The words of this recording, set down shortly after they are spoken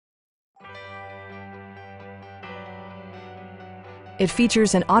It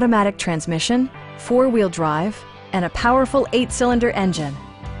features an automatic transmission, four-wheel drive, and a powerful 8-cylinder engine.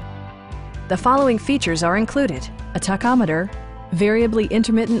 The following features are included: a tachometer, variably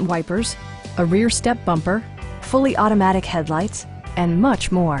intermittent wipers, a rear step bumper, fully automatic headlights, and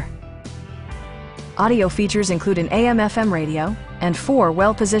much more. Audio features include an AM/FM radio and 4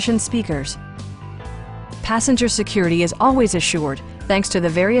 well-positioned speakers. Passenger security is always assured thanks to the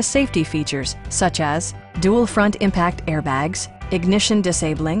various safety features such as dual front impact airbags, ignition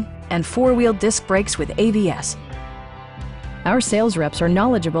disabling, and 4-wheel disc brakes with ABS. Our sales reps are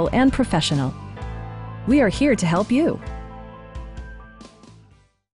knowledgeable and professional. We are here to help you.